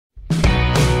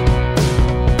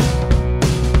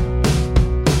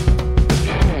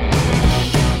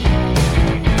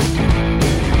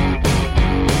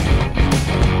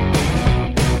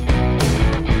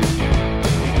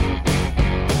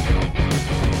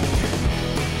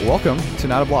Welcome to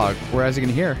Not a Blog, where as you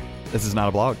can hear, this is not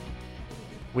a blog.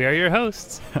 We are your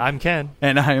hosts. I'm Ken.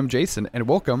 And I am Jason, and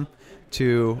welcome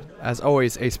to, as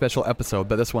always, a special episode,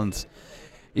 but this one's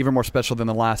even more special than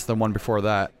the one before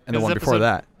that, and the one before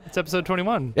that. It's episode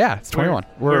 21. Yeah, it's 21.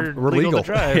 We're legal. To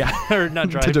drive. Yeah. Or not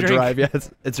drive, to drink. drive, yeah.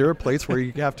 Is there a place where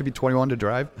you have to be 21 to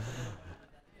drive?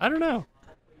 I don't know.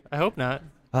 I hope not.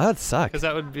 Oh, that sucks. Because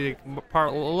that would be a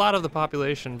lot of the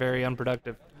population very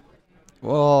unproductive.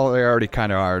 Well, they already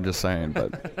kind of are, just saying,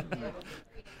 but...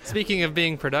 Speaking of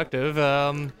being productive,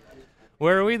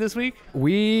 where are we this week?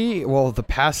 The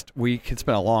past week, it's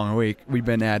been a long week. We've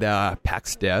been at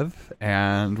PAX Dev,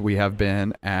 and we have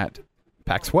been at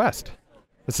PAX West.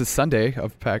 This is Sunday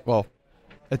of PAX. Well,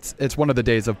 it's one of the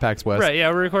days of PAX West. Right,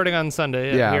 yeah, we're recording on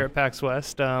Sunday Yeah. here at PAX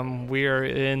West. We are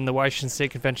in the Washington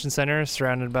State Convention Center,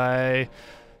 surrounded by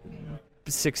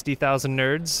 60,000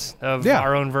 nerds of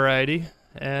our own variety,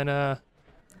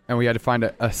 And we had to find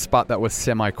a spot that was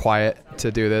semi-quiet to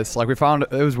do this. Like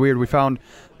it was weird. We found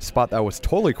a spot that was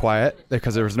totally quiet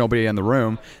because there was nobody in the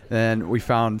room. Then we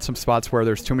found some spots where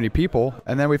there's too many people,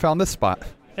 and then we found this spot.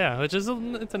 Yeah, which is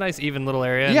it's a nice even little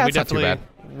area. Yeah, and it's not too bad.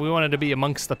 We wanted to be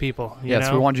amongst the people. Yes,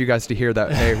 we wanted you guys to hear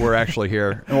that. Hey, we're actually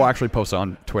here. And we'll actually post it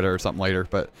on Twitter or something later.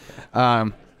 But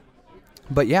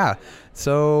yeah.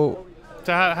 So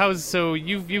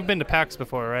you've been to PAX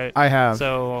before, right? I have.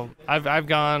 So I've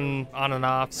gone on and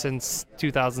off since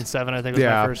 2007. I think was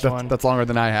my first one. That's longer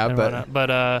than I have,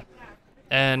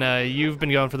 and you've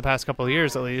been going for the past couple of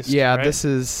years at least. Yeah, right? this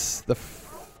is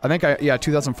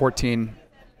 2014.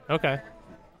 Okay.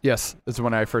 Yes, this is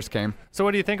when I first came. So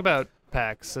what do you think about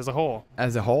PAX as a whole?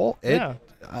 As a whole,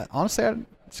 honestly, it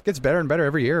gets better and better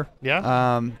every year.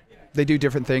 Yeah. They do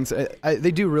different things.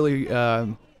 They do really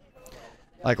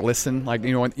listen. Like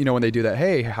when they do that.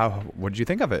 Hey, what did you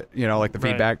think of it? Like the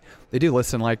feedback. They do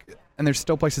listen. And there's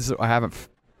still places that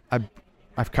I've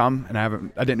come and I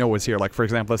didn't know was here. Like for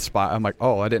example, this spot. I'm like,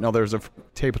 oh, I didn't know there was a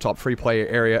tabletop free play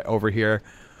area over here.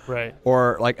 Right.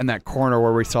 Or like in that corner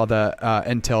where we saw the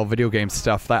Intel video game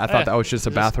stuff. I thought that was just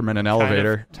a bathroom and an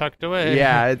elevator. Kind of tucked away.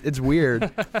 Yeah, it's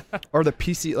weird. Or the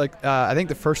PC, I think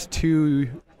the first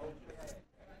two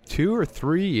or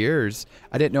 3 years,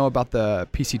 I didn't know about the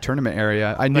PC tournament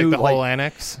area. I knew the whole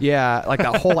annex. Yeah, like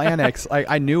that whole annex.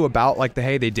 I knew about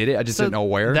hey, they did it. I just didn't know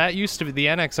where. That used to be the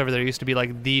annex over there. Used to be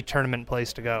like the tournament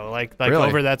place to go. Like really?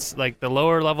 Over that's like the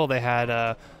lower level. They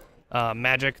had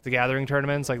Magic the Gathering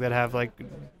tournaments, like that have like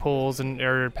pools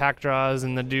or pack draws,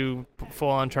 and then do full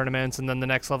on tournaments. And then the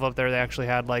next level up there, they actually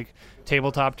had like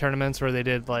tabletop tournaments where they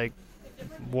did like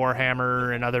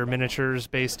Warhammer and other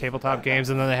miniatures-based tabletop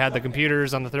games, and then they had the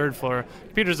computers on the third floor.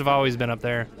 Computers have always been up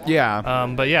there. Yeah.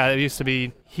 But yeah, it used to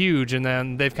be huge, and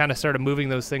then they've kind of started moving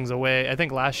those things away. I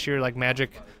think last year,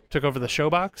 Magic took over the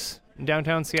Showbox in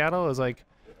downtown Seattle. It was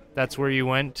that's where you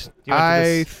went.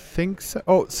 I think so.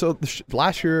 Oh, so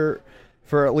last year,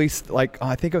 for at least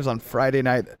I think it was on Friday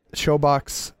night,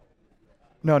 Showbox.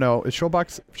 No, is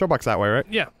Showbox that way, right?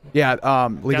 Yeah. Yeah.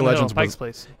 League of Legends Pike's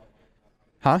Place.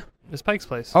 Huh? It's Pike's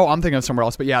Place. Oh, I'm thinking of somewhere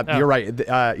else, but yeah, You're right.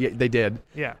 They did.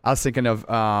 Yeah. I was thinking of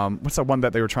what's that one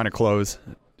that they were trying to close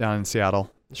down in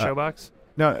Seattle? The Showbox?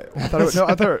 No, I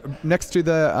thought next to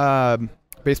the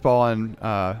baseball and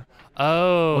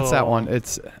what's that one?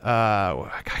 It's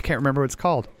I can't remember what it's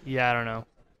called. Yeah, I don't know.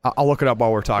 I'll look it up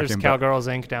while we're talking. There's Cowgirls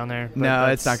Inc. down there. No,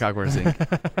 it's not Cowgirls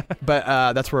Inc.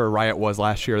 But that's where Riot was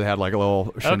last year. They had a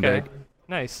little shindig. Okay,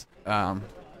 nice.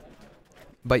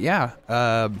 But yeah.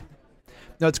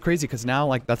 No, it's crazy because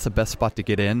now that's the best spot to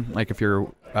get in. If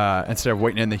you're instead of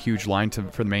waiting in the huge line for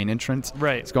the main entrance,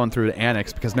 right? It's going through the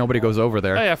annex because nobody goes over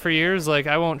there. Oh yeah, for years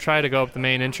I won't try to go up the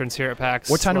main entrance here at PAX.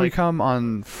 What time did we come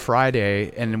on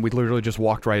Friday? And we literally just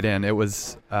walked right in. It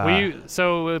was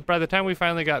so by the time we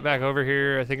finally got back over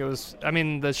here, I think it was. I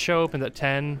mean, the show opened at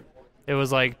 10. It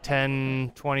was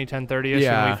 10:20,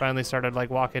 10:30ish when we finally started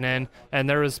walking in, and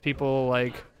there was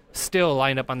people still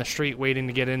lined up on the street waiting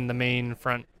to get in the main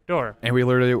front door. And we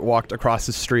literally walked across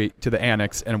the street to the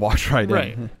annex and walked right in.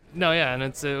 Right. No, yeah, and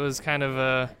it was kind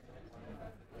of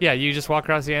you just walk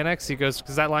across the annex. Because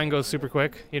that line goes super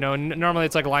quick. Normally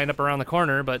it's lined up around the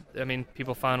corner, but I mean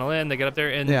people funnel in, they get up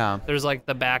there, and there's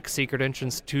the back secret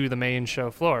entrance to the main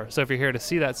show floor. So if you're here to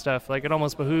see that stuff, it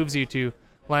almost behooves you to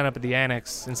line up at the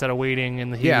annex instead of waiting in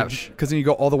the huge. Yeah, because then you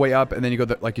go all the way up, and then you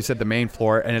go like you said, the main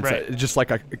floor, and it's just like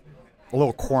a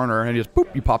little corner, and you just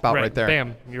you pop out right there.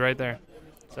 Bam, you're right there.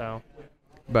 So,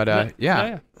 but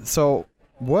yeah. So,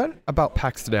 what about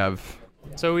PAX Dev?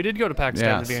 So we did go to PAX Dev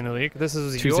at the beginning of the week. This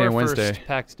is Tuesday your and Wednesday. first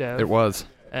PAX Dev. It was.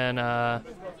 And I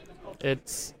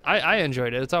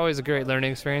enjoyed it. It's always a great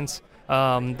learning experience.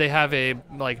 They have a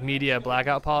like media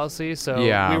blackout policy, so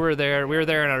Yeah. we were there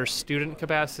in our student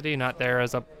capacity, not there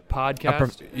as a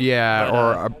podcast.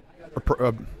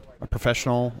 A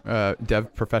professional,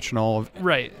 dev professional.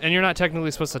 Right, and you're not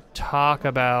technically supposed to talk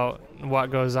about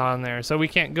what goes on there, so we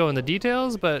can't go into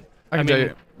details, but I can tell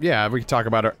you, yeah, we can talk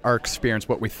about our experience,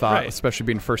 what we thought, Right. especially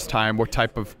being first time, what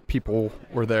type of people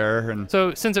were there, and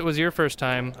So since it was your first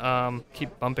time,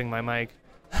 keep bumping my mic.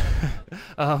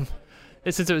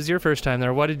 Since it was your first time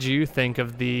there, what did you think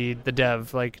of the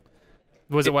dev? Like,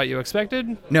 was it what you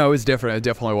expected? no, it was different. It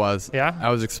definitely was. Yeah? I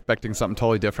was expecting something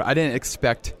totally different. I didn't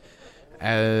expect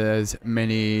as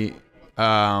many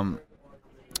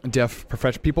deaf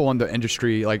professional people in the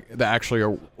industry like that actually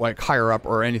are like higher up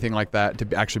or anything like that to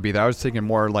actually be there. I was thinking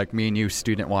more like me and you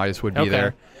student wise would be Okay.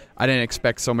 there. I didn't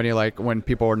expect so many like when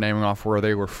people were naming off where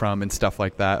they were from and stuff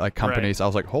like that, like companies. Right. I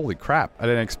was like, holy crap, I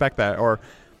didn't expect that. Or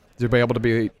to be able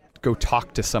to go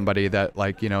talk to somebody that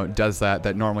like, you know, does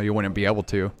that normally you wouldn't be able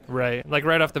to. Right. Like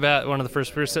right off the bat, one of the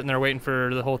first, we were sitting there waiting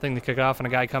for the whole thing to kick off, and a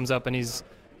guy comes up and he's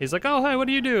like, oh, hi, what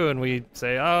do you do? And we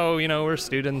say, oh, you know, we're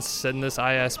students in this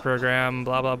IS program,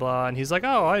 blah, blah, blah. And he's like,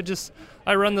 oh,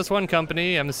 I run this one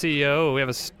company. I'm the CEO. We have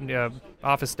a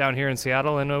office down here in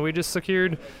Seattle, and we just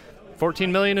secured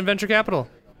 $14 million in venture capital.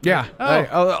 Yeah.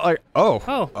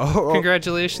 Oh,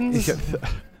 congratulations.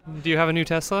 Do you have a new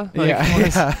Tesla? Like,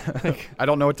 Yeah. I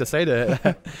don't know what to say to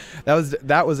it.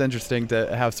 That was interesting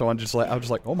to have someone just like, I was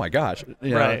just like, oh my gosh.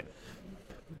 You know? Right.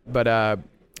 But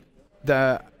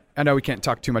I know we can't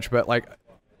talk too much, but like,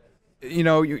 you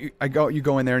know, you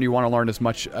go in there and you want to learn as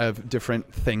much of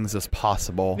different things as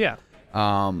possible. Yeah.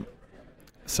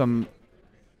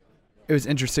 It was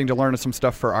interesting to learn some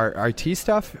stuff for our IT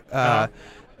stuff.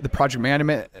 The project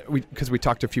management, because we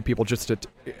talked to a few people just to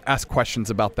ask questions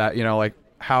about that. You know, like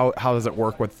how does it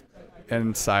work with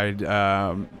inside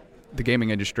the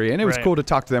gaming industry? And it was Right. cool to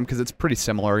talk to them because it's pretty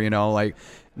similar. You know, like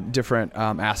different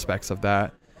aspects of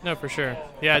that. No, for sure.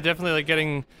 Yeah, definitely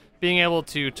like being able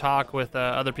to talk with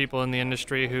other people in the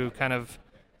industry who kind of,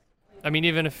 I mean,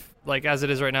 even if like as it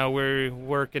is right now, we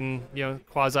work in, you know,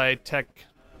 quasi-tech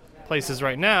places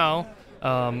right now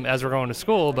as we're going to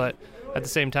school, but at the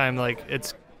same time, like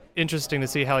it's interesting to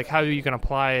see how you can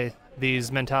apply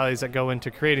these mentalities that go into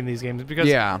creating these games, because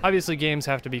Yeah. obviously games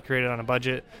have to be created on a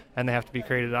budget, and they have to be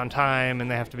created on time, and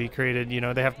they have to be created, you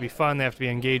know, they have to be fun, they have to be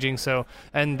engaging, so,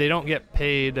 and they don't get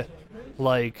paid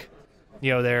like,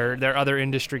 you know, their other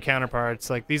industry counterparts.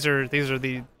 Like these are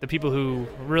the people who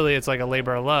really, it's like a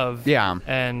labor of love. Yeah.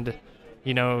 And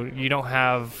you know, you don't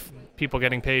have people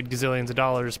getting paid gazillions of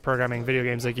dollars programming video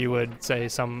games like you would say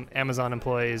some Amazon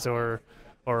employees or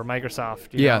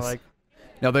Microsoft. You Yes. know, like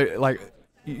No, they like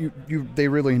they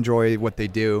really enjoy what they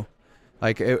do.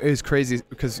 Like it was crazy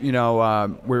because, you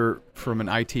know, we're from an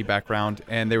IT background,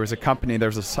 and there's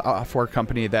a software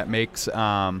company that makes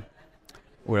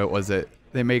what was it?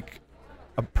 They make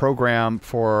a program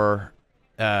for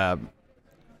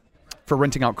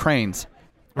renting out cranes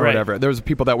or Right. whatever. There was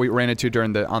people that we ran into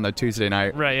on the Tuesday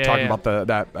night, Right, yeah, talking yeah.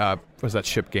 about what was that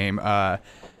ship game, the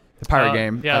pirate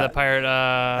game. Yeah, the pirate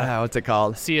What's it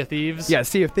called? Sea of Thieves. Yeah,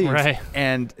 Sea of Thieves. Right.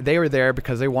 And they were there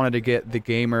because they wanted to get the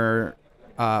gamer,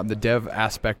 the dev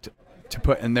aspect to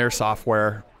put in their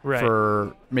software Right.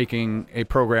 for making a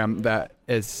program that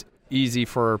is easy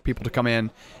for people to come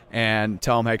in and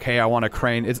tell them, like, hey, I want a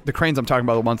crane. It's the cranes I'm talking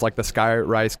about, the ones like the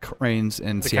Skyrise cranes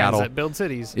in the Seattle. kinds that build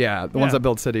cities. Yeah, the ones Yeah. that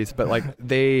build cities. But like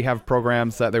they have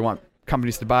programs that they want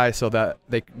companies to buy so that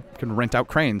they can rent out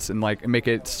cranes and like make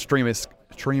it streamless,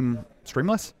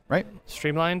 right?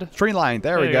 Streamlined. Streamlined.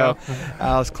 There we you go. go.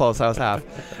 I was close. I was half.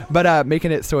 But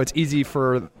making it so it's easy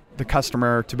for the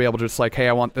customer to be able to just like, hey,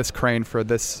 I want this crane for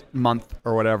this month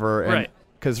or whatever. And, Right.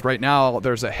 because right now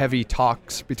there's a heavy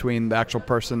talks between the actual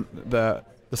person, the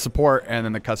support, and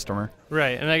then the customer.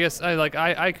 Right, and I guess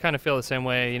I kind of feel the same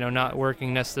way. You know, not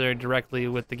working necessarily directly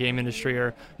with the game industry,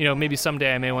 or you know, maybe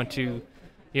someday I may want to,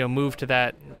 you know, move to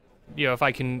that. You know, if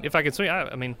I can swing,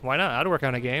 I mean, why not? I'd work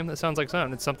on a game. That sounds like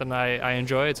something. It's something I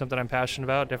enjoy. It's something I'm passionate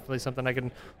about. Definitely something I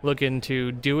can look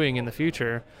into doing in the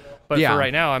future. But Yeah. for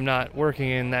right now, I'm not working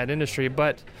in that industry.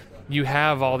 But you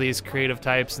have all these creative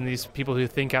types and these people who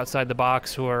think outside the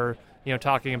box, who are, you know,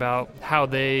 talking about how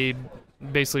they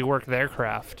basically work their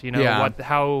craft. You know, Yeah.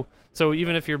 So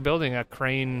even if you're building a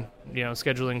crane, you know,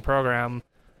 scheduling program,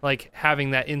 like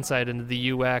having that insight into the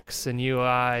UX and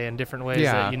UI and different ways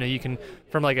Yeah. that, you know, you can,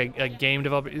 from like a game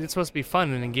developer, it's supposed to be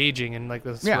fun and engaging and like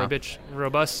this Yeah.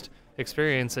 robust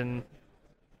experience, and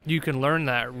you can learn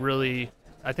that really.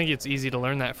 I think it's easy to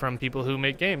learn that from people who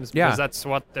make games, because Yeah. that's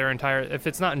what if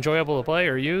it's not enjoyable to play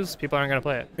or use, people aren't going to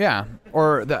play it. Yeah.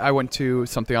 Or I went to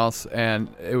something else, and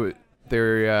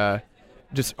their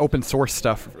just open source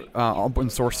stuff, open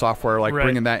source software, like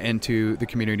bringing that into the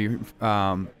community.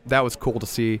 That was cool to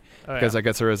see because I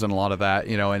guess there isn't a lot of that,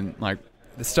 and like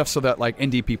the stuff so that like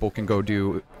indie people can go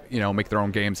do, make their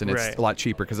own games, and it's a lot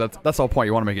cheaper because that's the whole point.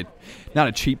 You want to make it not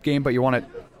a cheap game, but you want it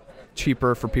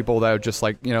cheaper for people that are just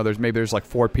like, there's like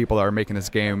 4 people that are making this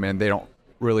game and they don't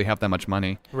really have that much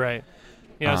money. Right.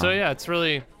 So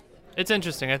it's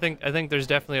interesting. I think there's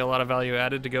definitely a lot of value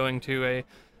added to going to a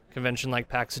convention like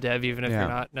PAX Dev, even if you're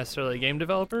not necessarily a game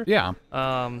developer. Yeah.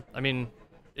 I mean,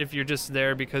 if you're just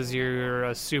there because you're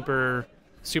a super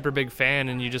big fan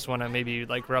and you just want to maybe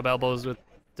like rub elbows with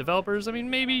developers, I mean,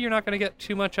 maybe you're not going to get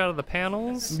too much out of the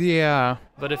panels. Yeah.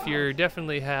 But if you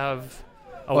definitely have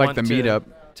a like want the meetup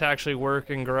to actually work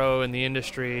and grow in the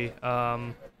industry,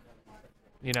 they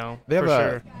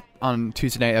have on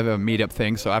Tuesday night, they have a meetup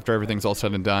thing. So after everything's all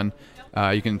said and done,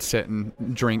 you can sit and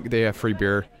drink. They have free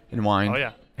beer and wine. Oh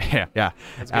yeah. yeah.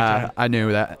 That's a good time. I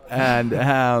knew that. And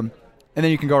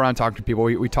then you can go around and talk to people.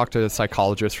 We talked to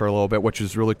psychologists for a little bit, which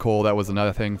was really cool. That was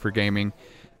another thing for gaming.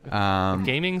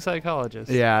 Gaming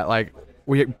psychologist. Yeah, like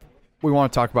we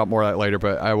want to talk about more of that later,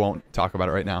 but I won't talk about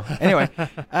it right now. Anyway,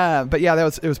 but yeah,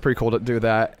 it was pretty cool to do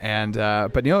that. And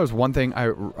but there was one thing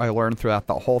I learned throughout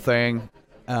the whole thing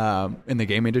in the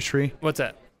game industry. What's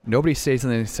that? Nobody stays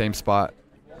in the same spot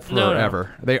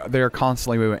forever. No. They are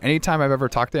constantly moving. Anytime I've ever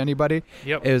talked to anybody,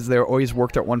 is they're always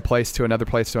worked at one place to another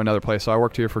place to another place. So I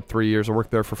worked here for 3 years. I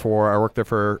worked there for 4. I worked there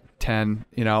for 10.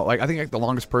 I think the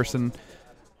longest person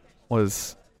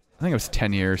was, I think it was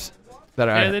 10 years. They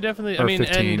definitely. Or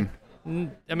 15.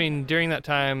 During that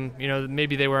time,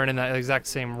 maybe they weren't in that exact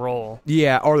same role.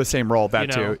 Yeah, or the same role. That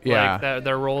too. Yeah, like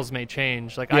their roles may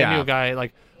change. Like I knew a guy.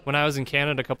 Like when I was in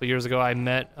Canada a couple of years ago, I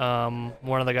met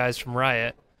one of the guys from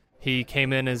Riot. He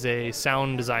came in as a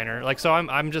sound designer. Like, so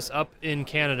I'm just up in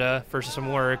Canada for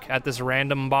some work at this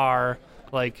random bar.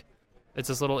 Like, it's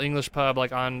this little English pub,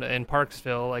 like in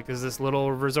Parksville. Like, is this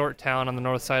little resort town on the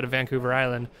north side of Vancouver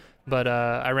Island. But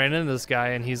I ran into this guy,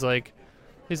 and he's like,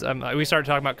 we started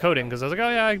talking about coding because I was like, oh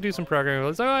yeah, I can do some programming. I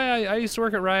was like, oh yeah, I used to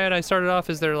work at Riot. I started off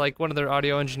as one of their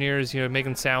audio engineers,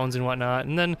 making sounds and whatnot.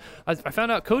 And then I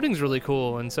found out coding's really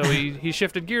cool, and so he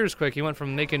shifted gears quick. He went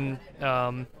from making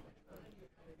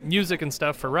music and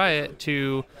stuff for Riot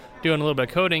to doing a little bit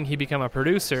of coding. He became a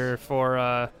producer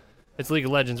for it's League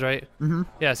of Legends, right? Mm-hmm.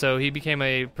 Yeah, so he became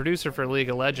a producer for League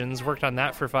of Legends, worked on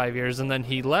that for 5 years, and then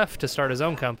he left to start his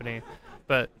own company.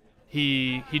 But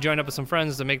he joined up with some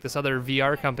friends to make this other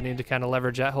VR company to kind of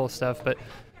leverage that whole stuff. But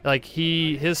like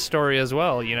his story as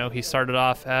well, he started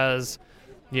off as,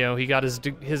 he got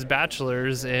his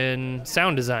bachelor's in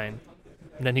sound design.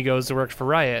 And then he goes to work for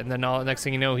Riot, and then next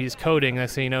thing you know, he's coding.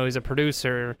 Next thing you know, he's a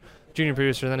producer, junior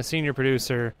producer, then a senior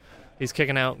producer. He's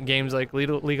kicking out games like League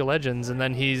of Legends, and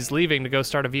then he's leaving to go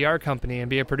start a VR company and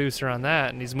be a producer on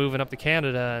that, and he's moving up to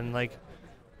Canada, and like,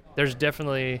 there's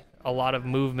definitely a lot of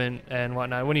movement and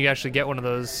whatnot when you actually get one of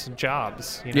those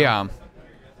jobs. Yeah.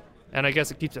 And I guess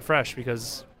it keeps it fresh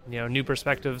because, new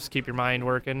perspectives keep your mind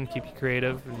working, keep you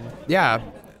creative. Yeah.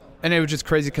 And it was just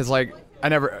crazy because, like,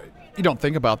 you don't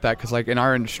think about that because, like, in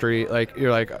our industry, like,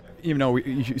 you're like, even though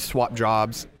you swap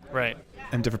jobs right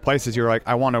in different places, you're like,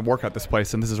 I want to work at this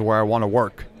place and this is where I want to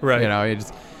work. Right. You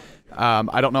just,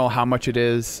 I don't know how much it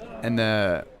is. And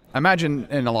I imagine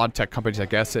in a lot of tech companies, I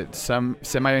guess it's some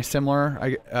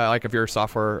semi-similar. Like if you're a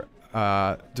software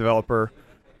developer,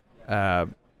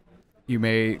 you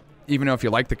may, even though if you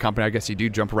like the company, I guess you do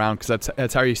jump around because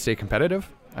that's how you stay competitive,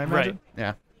 I imagine. Right.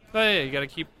 Yeah. But yeah, you got to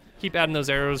keep adding those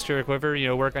arrows to your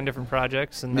quiver, work on different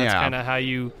projects, and that's kind of how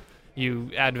you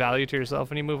add value to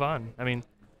yourself and you move on. I mean,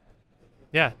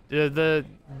 yeah, the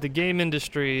game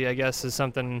industry, I guess, is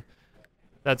something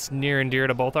that's near and dear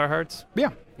to both our hearts.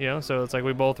 Yeah. So it's like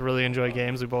we both really enjoy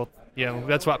games. We both,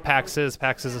 that's what PAX is.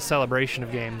 PAX is a celebration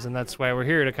of games, and that's why we're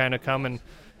here to kind of come and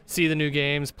see the new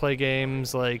games, play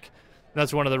games. Like,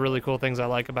 that's one of the really cool things I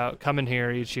like about coming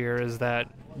here each year is that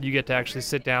you get to actually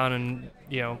sit down and,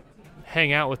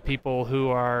 hang out with people who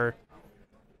are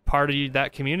part of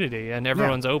that community, and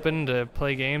everyone's open to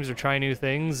play games or try new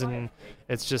things, and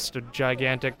it's just a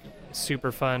gigantic,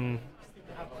 super fun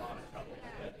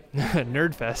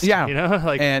nerd fest. Yeah.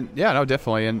 And no,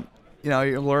 definitely. And,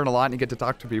 you learn a lot and you get to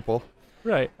talk to people.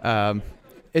 Right.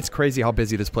 It's crazy how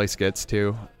busy this place gets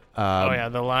too.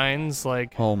 The lines,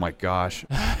 like, oh my gosh.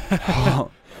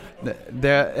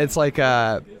 It's like,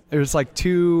 there's like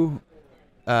 2,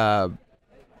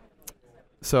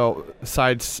 so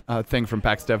sides thing from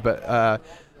PAX Dev, but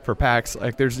for PAX,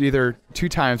 like there's either 2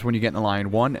 times when you get in the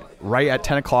line, one right at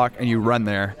 10 o'clock and you run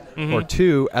there, or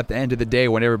 2 at the end of the day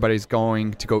when everybody's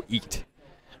going to go eat,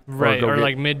 Right, go or get-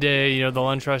 like midday, the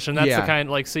lunch rush, and that's Yeah. the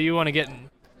kind so you want to get.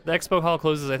 The expo hall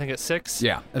closes, I think, at 6.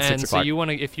 Yeah, at and 6 so o'clock.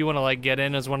 if you want to like get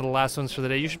in as one of the last ones for the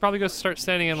day, you should probably go start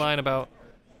standing in line about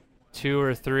 2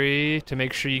 or 3 to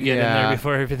make sure you get in Yeah. there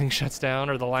before everything shuts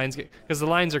down, or the lines because the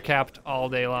lines are capped all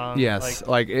day long. Yes,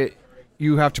 like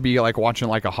you have to be like watching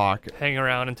like a hawk. hang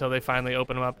around until they finally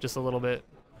open them up just a little bit.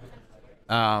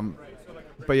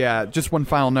 But yeah, just one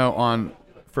final note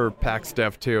for PAX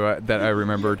Dev too that I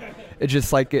remembered. It's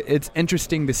just like it's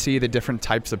interesting to see the different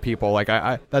types of people. Like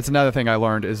I that's another thing I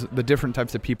learned is the different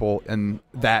types of people in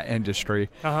that industry.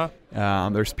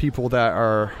 There's people that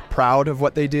are proud of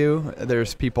what they do.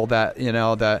 There's people that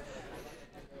that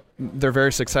they're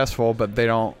very successful, but they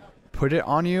don't put it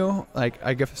on you. Like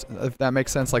I guess if that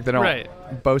makes sense. Like they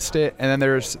don't boast it. And then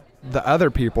there's the other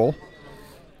people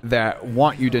that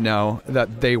want you to know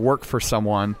that they work for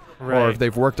someone, or if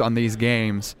they've worked on these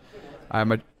games.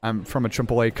 I'm from a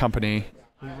AAA company.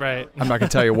 Right. I'm not gonna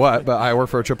tell you what, but I work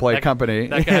for a AAA company.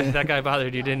 That guy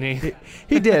bothered you, didn't he?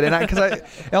 He did, and I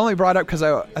only brought it up because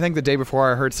I think the day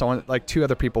before I heard someone like 2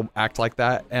 other people act like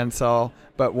that, and so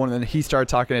but when he started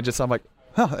talking, I'm like,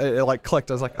 it like clicked.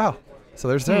 I was like, oh, so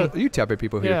there's you type of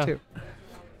people here too.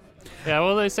 Yeah,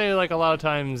 well, they say like a lot of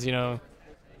times,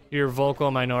 your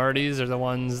vocal minorities are the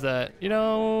ones that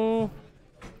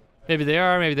maybe they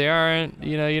are, maybe they aren't.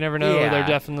 You never know. Yeah.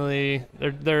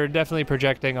 They're definitely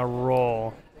projecting a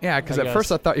role. Yeah, because at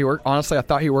first I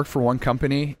thought he worked for one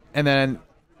company, and then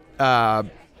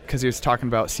because he was talking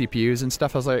about CPUs and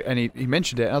stuff, I was like, and he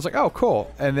mentioned it, and I was like, oh,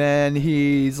 cool. And then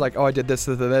he's like, oh, I did this,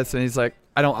 and he's like,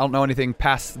 I don't know anything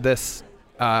past this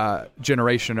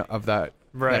generation of that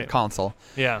console.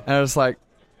 Yeah. And I was like,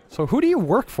 so who do you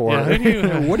work for?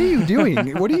 Yeah, what are you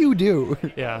doing? What do you do?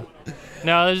 Yeah.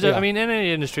 No, I mean, in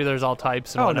any industry, there's all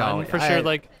types and whatnot. no, And for sure,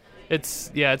 like, it's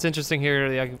interesting here,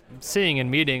 like, seeing and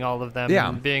meeting all of them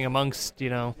and being amongst,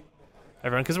 everyone.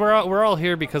 Because we're all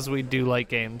here because we do like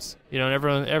games. And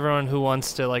everyone who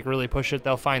wants to, like, really push it,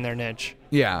 they'll find their niche.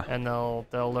 Yeah. And they'll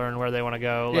learn where they want to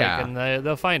go. Like, and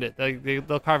they'll find it.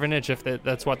 They'll carve a niche if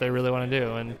that's what they really want to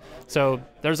do. And so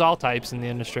there's all types in the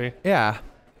industry. Yeah.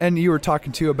 And you were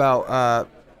talking too about, how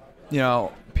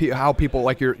people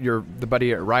like the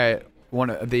buddy at Riot, one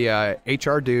of the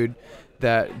HR dude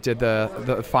that did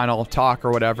the final talk or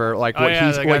whatever. Like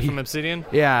the guy from Obsidian.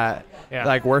 Yeah.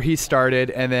 Like where he started,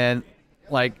 and then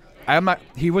like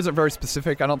he wasn't very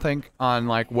specific, I don't think, on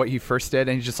like what he first did,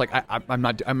 and he's just like, I'm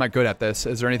not good at this.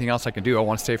 Is there anything else I can do? I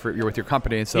want to stay with your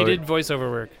company. And so he did voiceover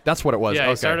work. That's what it was. Yeah,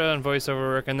 okay. He started on voiceover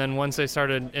work, and then once they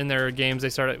started in their games, they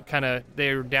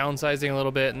were downsizing a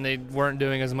little bit, and they weren't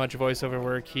doing as much voiceover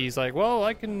work. He's like, well,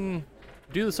 I can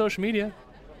do the social media.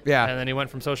 Yeah. And then he went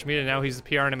from social media. Now he's the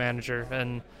PR and a manager,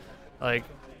 and like.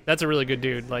 That's a really good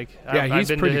dude. Like,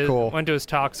 he's pretty cool. Went to his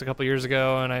talks a couple years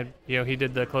ago, and he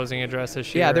did the closing address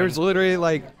this year. Yeah, there was literally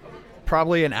like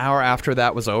probably an hour after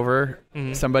that was over,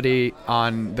 somebody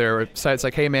on their site's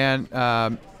like, "Hey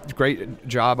man, great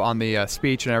job on the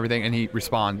speech and everything," and he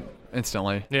responded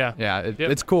instantly. Yeah,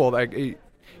 it's cool. Like he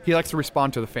likes to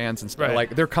respond to the fans and stuff. Right.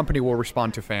 Like their company will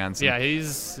respond to fans. Yeah,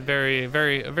 he's a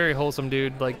very wholesome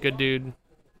dude. Like good dude.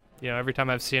 Every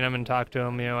time I've seen him and talked to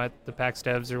him, at the PAX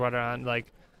Devs or whatnot, like.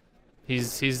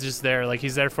 He's just there, like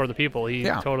he's there for the people. He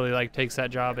totally like takes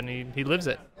that job and he lives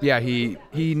it. Yeah, he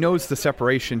knows the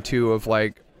separation too of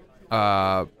like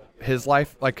his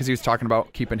life, like because he was talking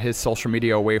about keeping his social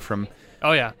media away from.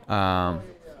 Oh yeah.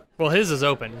 Well, his is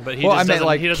open, but he. Well, just I meant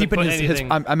like he doesn't keeping put his. anything,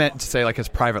 I meant to say like his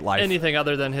private life. Anything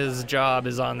other than his job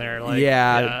is on there.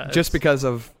 Like, just because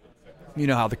of,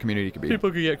 how the community can be.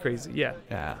 People could get crazy. Yeah.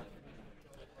 Yeah.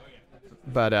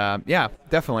 But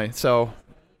definitely. So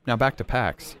now back to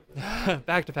PAX.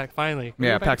 Back to PAX, finally.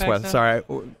 Yeah, PAX West. Sorry,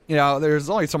 there's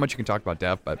only so much you can talk about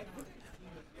Dev, but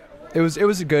it was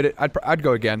a good. I'd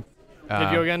go again. Did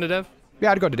you go again to Dev?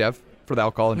 Yeah, I'd go to Dev for the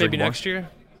alcohol and maybe drink more. Next year.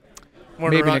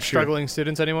 Maybe we're not struggling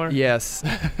students anymore. Yes,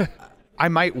 I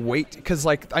might wait because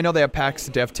like I know they have PAX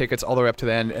Dev tickets all the way up to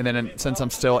the end, and then since I'm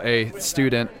still a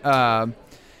student, I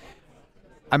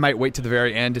might wait to the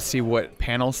very end to see what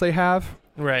panels they have.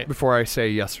 Right. Before I say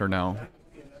yes or no.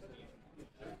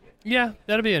 Yeah,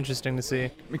 that'll be interesting to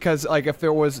see. Because like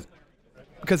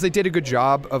because they did a good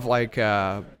job of like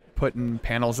putting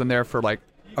panels in there for like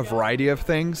a variety of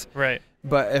things. Right.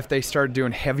 But if they started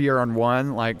doing heavier on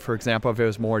one, like for example, if it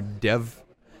was more dev,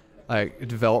 like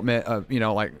development of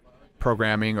like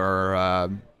programming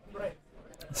or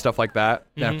stuff like that,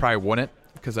 then I probably wouldn't.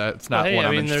 Because that's not what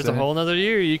I'm interested in. There's a whole other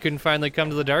year you can finally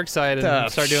come to the dark side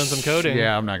and start doing some coding.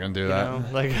 Yeah, I'm not going to do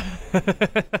that. Like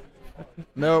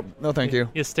Nope, no thank you.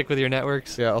 You stick with your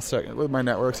networks? Yeah, I'll stick with my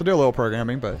networks. I'll do a little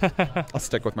programming, but I'll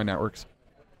stick with my networks.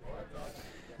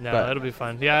 No, But- it'll be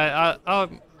fun. Yeah, I'll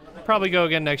probably go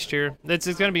again next year. It's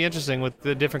going to be interesting with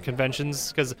the different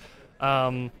conventions because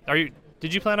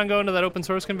did you plan on going to that open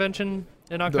source convention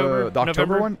in October? The October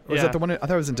November? one? Or was Yeah. that the one? I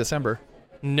thought it was in December.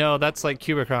 No, that's like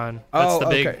Kubicon. That's Oh, the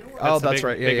big. okay. That's the That's big,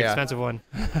 right. Yeah, big yeah. expensive one.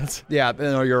 Yeah,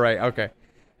 no, you're right. Okay.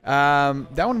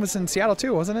 That one was in Seattle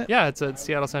too, wasn't it? Yeah, it's at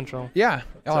Seattle Central. Yeah.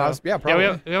 Oh, So-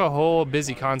 probably. we have a whole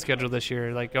busy con schedule this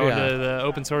year, like going Yeah. to the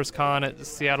open source con at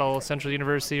Seattle Central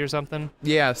University or something.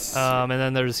 Yes. And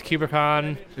then there's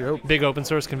Kubicon, Yep. big open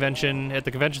source convention at the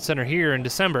convention center here in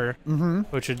December,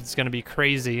 which is going to be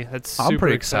crazy. That's I'm super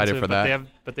pretty excited expensive, for that.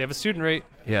 But they have a student rate.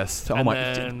 Yes. Oh and my.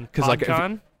 then Because like, if-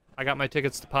 PodCon, I got my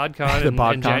tickets to PodCon The in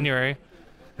PodCon. January.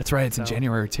 that's right. It's in So,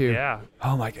 January too. Yeah,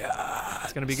 Oh my god.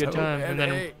 it's going to be a good So time. And then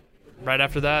ready. right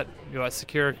after that, you got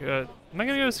Secure. Am I going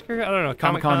to go to Secure? I don't know.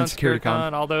 Comic-Con and SecuriCon,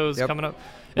 SecuriCon. all those Yep. coming up.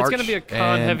 It's going to be a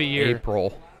con-heavy year.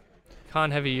 April.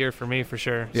 Con-heavy year for me for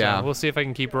sure. Yeah. So we'll see if I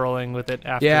can keep rolling with it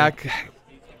after. Yeah.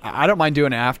 I don't mind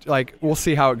doing it after. Like, we'll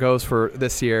see how it goes for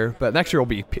this year, but next year will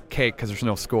be cake because there's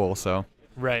no school. So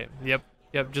Right. Yep.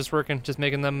 Just working, just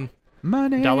making them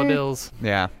money. dollar bills.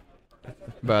 Yeah.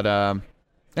 But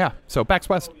yeah. So PAX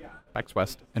West,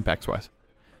 and PAX West.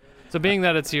 So being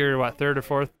that it's your third or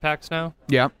fourth PAX now,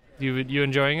 Yeah. you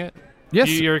enjoying it? Yes.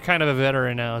 You're kind of a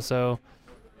veteran now, so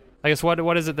I guess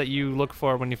what is it that you look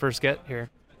for when you first get here?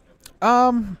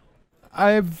 when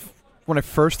I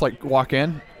first walk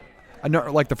in, I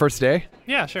know like the first day.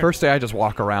 Yeah, sure. First day I just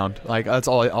walk around. Like that's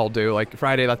all I'll do. Like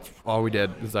Friday, that's all we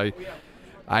did. Is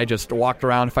I just walked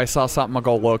around. If I saw something, I'll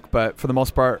go look. But for the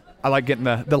most part, I like getting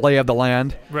the lay of the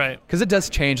land. Right. Because it does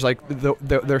change. Like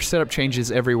their setup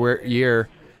changes every year.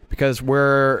 Because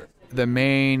we're the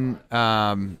main.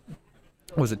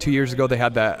 Was it 2 years ago? They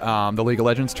had that the League of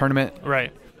Legends tournament.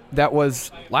 Right. That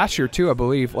was last year too, I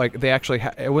believe. Like they actually,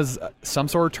 it was some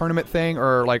sort of tournament thing,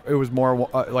 or like it was more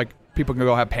like people can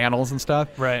go have panels and stuff.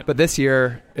 Right. But this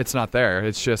year, it's not there.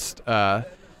 It's just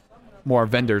more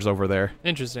vendors over there.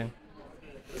 Interesting.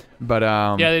 But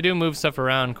Yeah, they do move stuff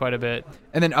around quite a bit.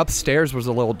 and then upstairs was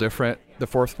a little different. The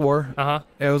fourth floor, Uh huh.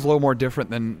 it was a little more different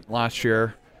than last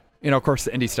year. You know, of course,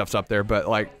 the indie stuff's up there, but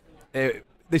like they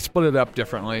split it up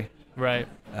differently. Right.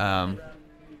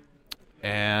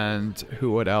 And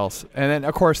what else? And then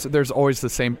of course there's always the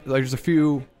same. There's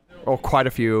quite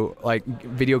a few like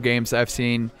video games that I've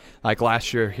seen like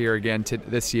last year here again to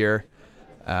this year.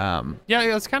 Yeah,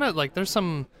 it's kind of like there's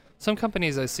some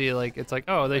companies I see like it's like,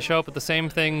 oh, they show up with the same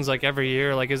things like every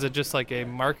year. Like, is it just like a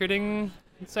marketing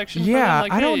section? for them? Yeah,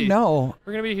 Like, I don't hey, know.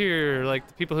 We're gonna be here. Like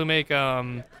the people who make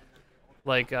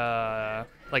like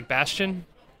Bastion,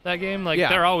 that game. Like Yeah.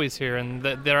 they're always here, and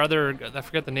their other, I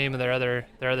forget the name of their other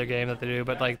game that they do,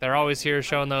 but like they're always here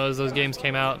showing those. Those games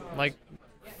came out like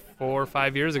 4 or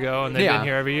 5 years ago, and they've Yeah. been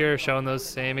here every year showing those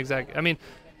same exact.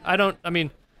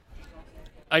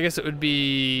 I guess it would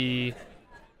be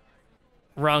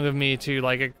wrong of me to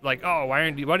like oh, why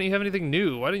don't you have anything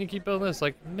new? Why don't you keep building this?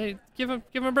 Like, give them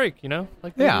a break, you know?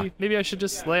 Like maybe I should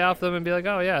just lay off them and be like,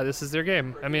 oh yeah, this is their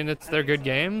game. I mean, they're good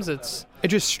games. It's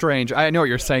just strange. I know what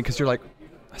you're saying because you're like,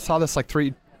 I saw this like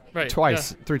three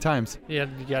times. Yeah,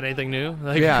 you got anything new?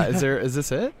 Like, Yeah, is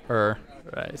this it or?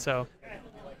 right. So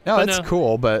No, But it's no.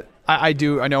 cool, but I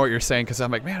know what you're saying because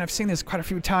I'm like, man, I've seen this quite a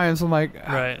few times. I'm like,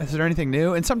 Right. is there anything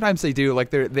new? And sometimes they do. Like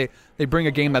they bring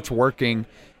a game that's working,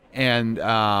 and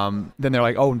then they're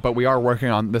like, oh, but we are working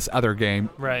on this other game.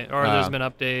 right, or there's been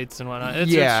updates and whatnot.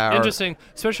 It's yeah, or- interesting,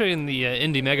 especially in the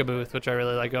indie mega booth, which I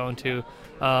really like going to.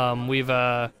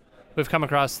 We've come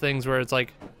across things where it's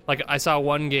like I saw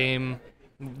one game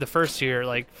the first year,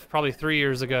 like probably 3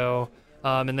 years ago,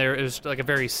 and it was like a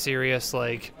very serious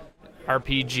like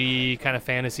RPG kind of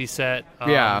fantasy set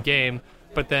game.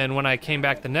 But then when I came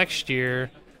back the next year,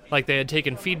 like they had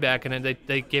taken feedback and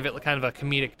they gave it kind of a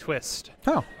comedic twist.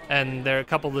 Oh, And there are a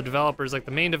couple of the developers, like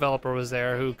the main developer was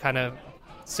there who kind of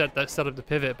set up the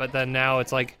pivot, but then now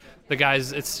it's like the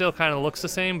guys, it still kind of looks the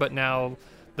same, but now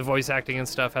the voice acting and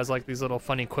stuff has like these little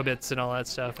funny quibbits and all that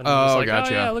stuff. And Oh, it's like,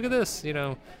 gotcha. oh yeah, look at this, you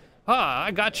know,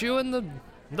 I got you in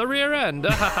the rear end,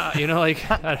 you know, like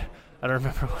I don't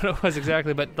remember what it was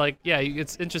exactly, but like, yeah,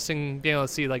 it's interesting being able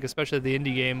to see like, especially the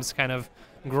indie games kind of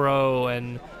grow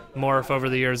and morph over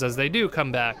the years as they do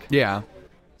come back. yeah.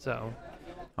 So,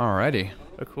 Alrighty.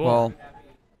 cool. Well,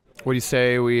 what do you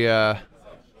say we go?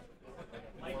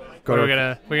 We're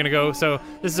gonna go. So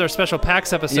this is our special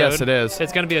PAX episode. Yes, it is.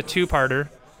 It's gonna be a two-parter.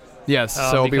 Yes. So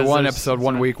it'll be because one there's- episode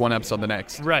one week, one episode the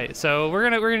next. Right. So we're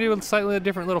gonna do a slightly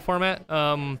different little format.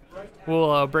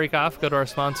 We'll break off, go to our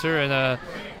sponsor, and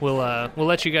we'll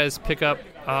let you guys pick up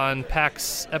on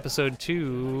PAX episode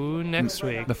 2 next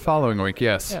week. The following week,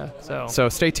 yes. Yeah, So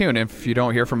stay tuned. If you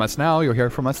don't hear from us now, you'll hear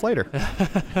from us later.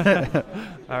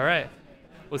 All right.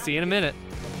 We'll see you in a minute.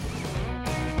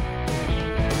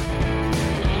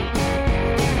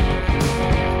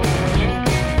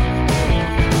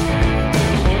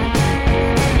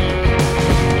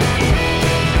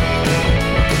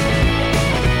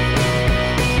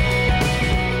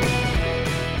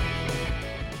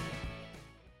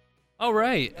 All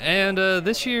right, and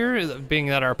this year, being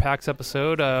that our PAX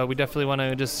episode, we definitely want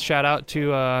to just shout out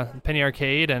to Penny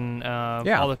Arcade and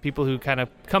all the people who kind of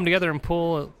come together and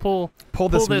pull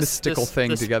this mystical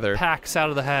thing together. PAX out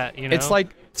of the hat, you know? It's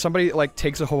like somebody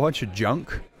takes a whole bunch of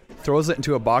junk, throws it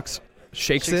into a box,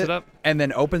 shakes it up, and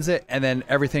then opens it, and then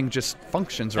everything just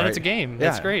functions, right? And it's a game.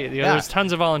 That's great. You know, there's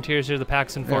tons of volunteers here, the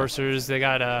PAX enforcers. They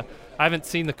got I haven't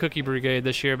seen the Cookie Brigade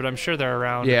this year, but I'm sure they're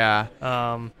around. Yeah.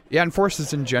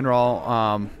 Enforcers in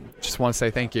general, just want to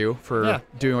say thank you for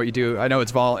doing what you do. I know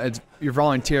you're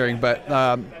volunteering, but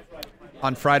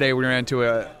on Friday we ran into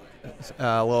a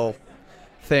little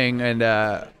thing, and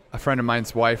a friend of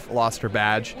mine's wife lost her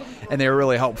badge, and they were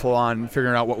really helpful on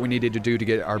figuring out what we needed to do to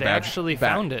get our badge back. They actually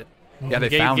found it. Yeah, they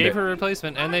gave her a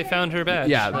replacement, and they found her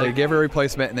badge. Yeah, they gave her a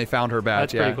replacement, and they found her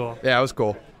badge. That's pretty cool. Yeah, it was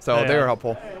cool. So they were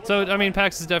helpful. So I mean,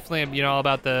 PAX is definitely all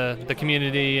about the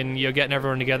community and getting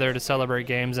everyone together to celebrate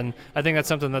games, and I think that's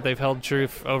something that they've held true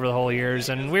over the whole years,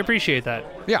 and we appreciate that.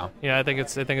 Yeah. Yeah, I think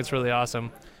it's really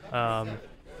awesome. So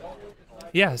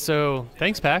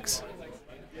thanks, PAX.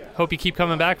 Hope you keep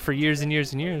coming back for years and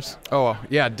years and years. Oh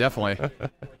yeah, definitely.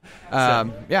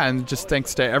 And just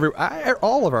thanks to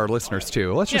all of our listeners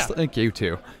too. Let's just thank you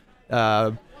too.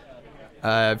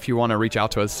 If you want to reach out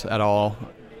to us at all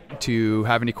to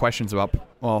have any questions about,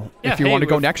 if you want to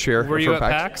go next year, were you at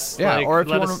PAX? Yeah, or if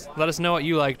let us know what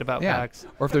you liked about PAX.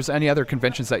 Or if there's any other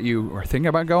conventions that you are thinking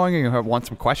about going and you want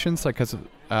some questions, because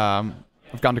I've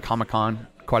gone to Comic-Con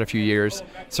quite a few years.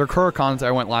 Sakura Cons,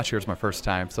 I went last year, was my first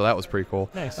time, so that was pretty cool.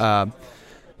 Nice.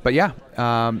 But yeah,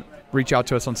 reach out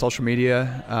to us on social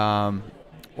media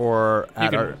or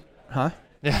at our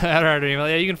at our email.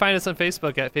 Yeah, you can find us on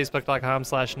Facebook at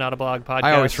facebook.com/notablogpodcast.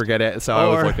 I always forget it, so I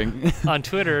was looking. On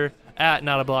Twitter at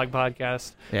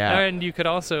notablogpodcast. Yeah. And you could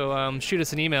also shoot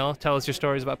us an email, tell us your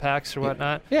stories about PAX or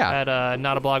whatnot. Yeah. At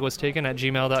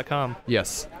notablogwastaken@gmail.com.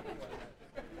 Yes.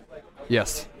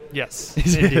 Yes. Yes.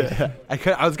 Indeed.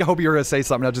 I was hoping you were going to say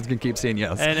something. I was just going to keep saying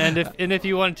yes. And if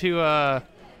you want to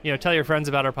tell your friends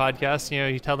about our podcast,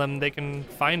 you tell them they can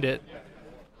find it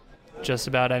just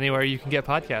about anywhere you can get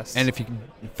podcasts. And if you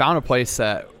found a place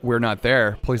that we're not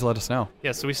there, please let us know.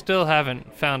 Yeah, so we still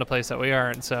haven't found a place that we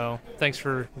aren't, so thanks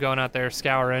for going out there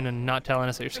scouring and not telling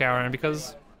us that you're scouring,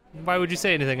 because why would you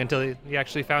say anything until you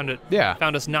actually found it? Yeah.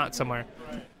 Found us not somewhere.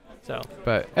 So.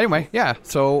 But anyway,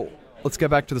 so let's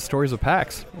get back to the stories of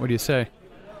PAX. What do you say?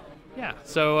 Yeah,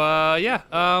 so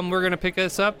we're going to pick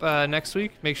this up next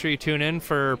week. Make sure you tune in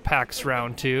for PAX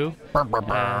Round 2.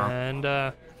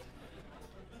 And,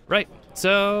 right,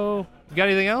 so, you got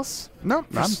anything else? No.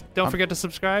 Don't forget to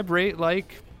subscribe, rate,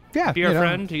 like, be our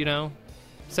friend,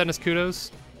 send us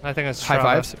kudos. I think that's high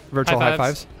fives, virtual high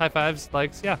fives. High fives,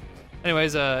 likes, yeah.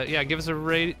 Anyways, give us a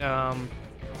rate.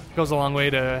 Goes a long way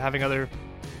to having other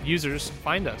users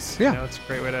find us. Yeah. It's a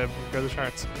great way to grow the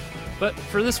charts. But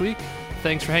for this week,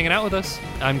 thanks for hanging out with us.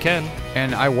 I'm Ken.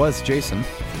 And I was Jason.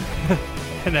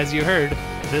 And as you heard,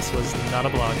 this was Not a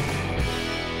Blog.